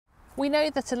We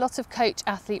know that a lot of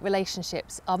coach-athlete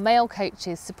relationships are male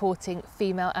coaches supporting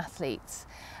female athletes.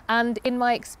 And in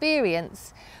my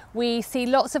experience, we see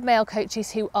lots of male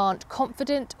coaches who aren't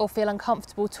confident or feel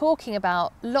uncomfortable talking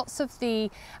about lots of the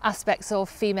aspects of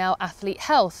female athlete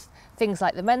health. Things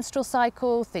like the menstrual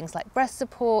cycle, things like breast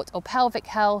support or pelvic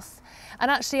health. And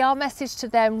actually our message to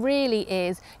them really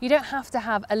is you don't have to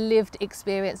have a lived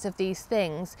experience of these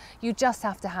things. You just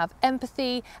have to have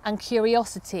empathy and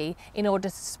curiosity in order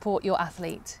to support your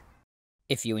athlete.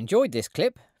 If you enjoyed this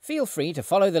clip, feel free to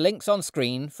follow the links on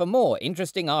screen for more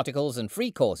interesting articles and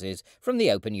free courses from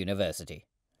the Open University.